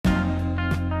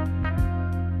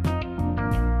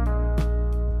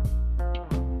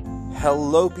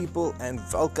Hello, people, and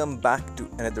welcome back to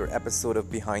another episode of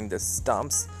Behind the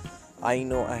Stumps. I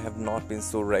know I have not been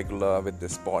so regular with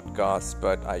this podcast,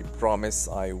 but I promise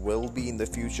I will be in the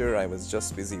future. I was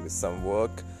just busy with some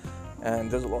work, and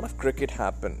there's a lot of cricket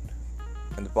happened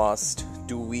in the past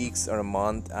 2 weeks or a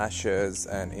month. Ashes,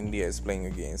 and India is playing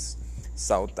against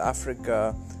South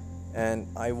Africa, and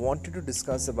I wanted to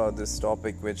discuss about this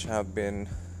topic, which have been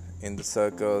in the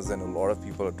circles and a lot of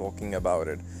people are talking about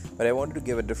it, but I wanted to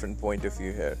give a different point of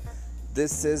view here.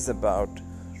 This is about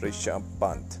Rishabh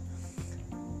Pant.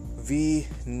 We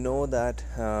know that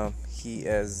he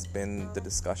has been the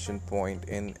discussion point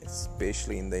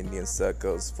especially in the Indian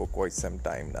circles for quite some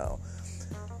time now.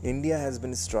 India has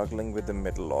been struggling with the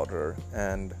middle order,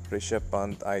 and Rishabh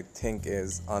Pant, I think,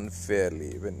 is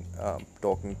unfairly when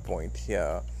talking point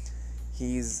here.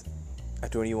 He's a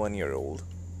 21-year-old,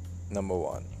 number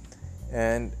one,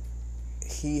 and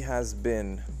he has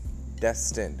been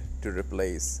destined to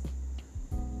replace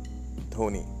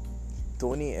Dhoni.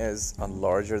 Dhoni is a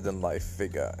larger than life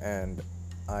figure, and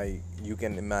you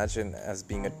can imagine, as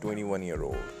being a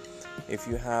 21-year-old, if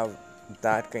you have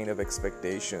that kind of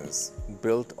expectations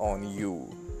built on you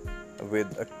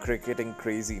with a cricketing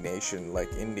crazy nation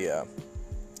like India,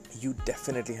 you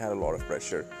definitely had a lot of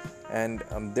pressure. And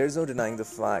there's no denying the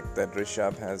fact that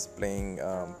Rishab has playing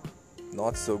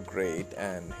not so great,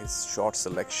 and his shot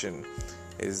selection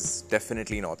is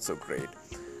definitely not so great.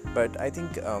 But I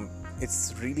think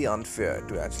it's really unfair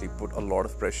to actually put a lot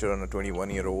of pressure on a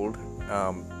 21-year-old.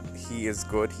 He is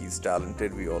good, he's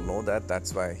talented, we all know that.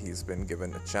 That's why he's been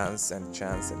given a chance.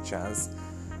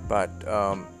 But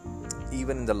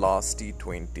even in the last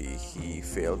T20, he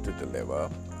failed to deliver,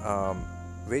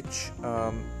 which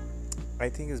I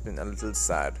think has been a little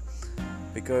sad,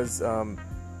 because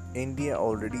India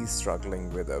already is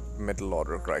struggling with a middle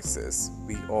order crisis.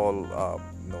 We all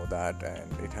know that,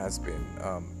 and it has been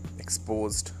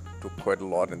exposed to quite a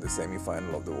lot in the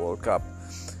semi-final of the World Cup.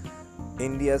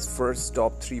 India's first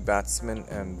top three batsmen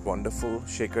and wonderful: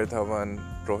 Shikhar Dhawan,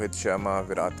 Rohit Sharma,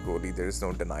 Virat Kohli. There is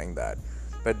no denying that.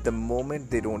 But the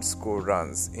moment they don't score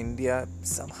runs, India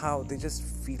somehow they just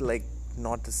feel like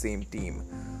not the same team.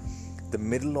 The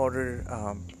middle order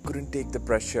couldn't take the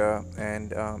pressure,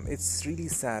 and it's really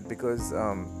sad because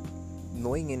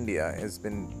knowing India has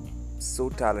been so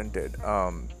talented,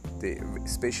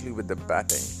 especially with the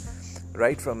batting,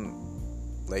 right from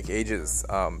like ages.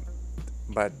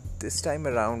 But this time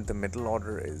around, the middle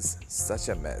order is such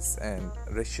a mess, and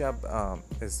Rishabh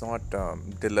is not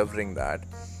delivering that.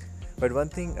 But one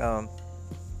thing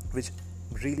which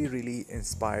really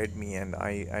inspired me, and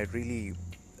I really,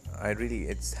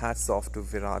 it's hats off to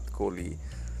Virat Kohli.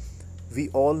 We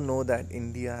all know that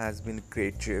India has been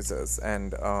great chasers,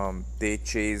 and they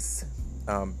chase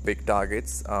big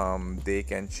targets. They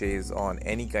can chase on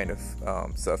any kind of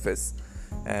surface,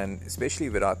 and especially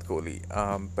Virat Kohli.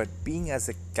 But being as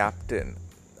a captain,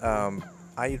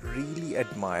 I really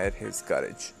admire his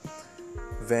courage.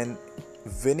 When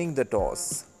winning the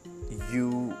toss,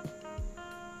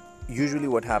 usually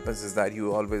what happens is that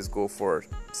you always go for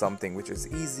something which is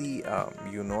easy.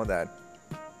 You know that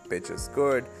pitch is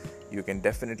good, you can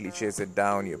definitely chase it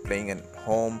down. You're playing in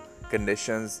home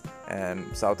conditions, and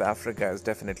South Africa is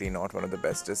definitely not one of the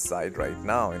bestest side right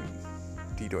now in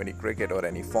T20 cricket or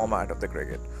any format of the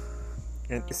cricket.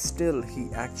 And still, he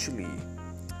actually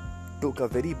took a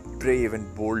very brave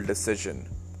and bold decision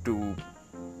to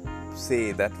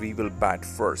say that we will bat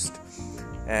first.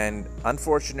 And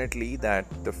unfortunately, that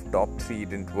the top three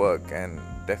didn't work, and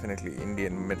definitely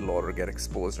Indian middle order get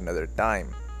exposed another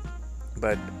time.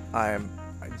 But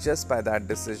just by that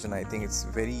decision, I think it's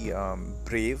very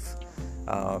brave.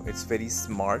 It's very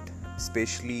smart,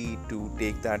 especially to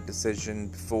take that decision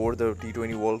before the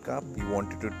T20 World Cup. You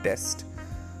wanted to test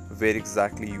where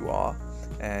exactly you are,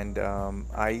 and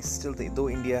I still think, though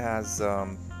India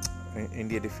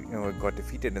got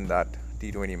defeated in that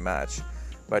T20 match,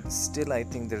 but still I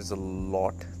think there's a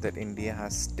lot that India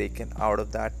has taken out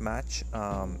of that match,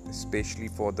 especially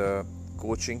for the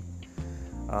coaching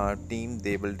team.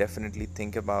 They will definitely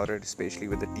think about it, especially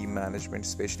with the team management,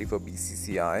 especially for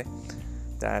BCCI,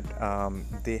 that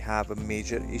they have a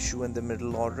major issue in the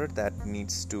middle order that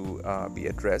needs to be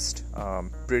addressed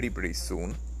pretty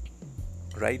soon.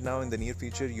 Right now, in the near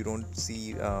future, you don't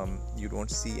see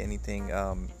anything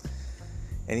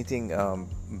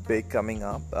big coming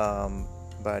up.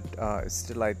 But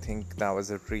still, I think that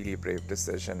was a really brave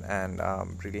decision, and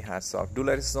really hats off. Do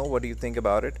let us know what do you think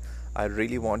about it. I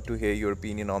really want to hear your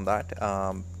opinion on that.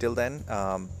 Till then,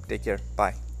 take care.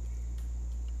 Bye.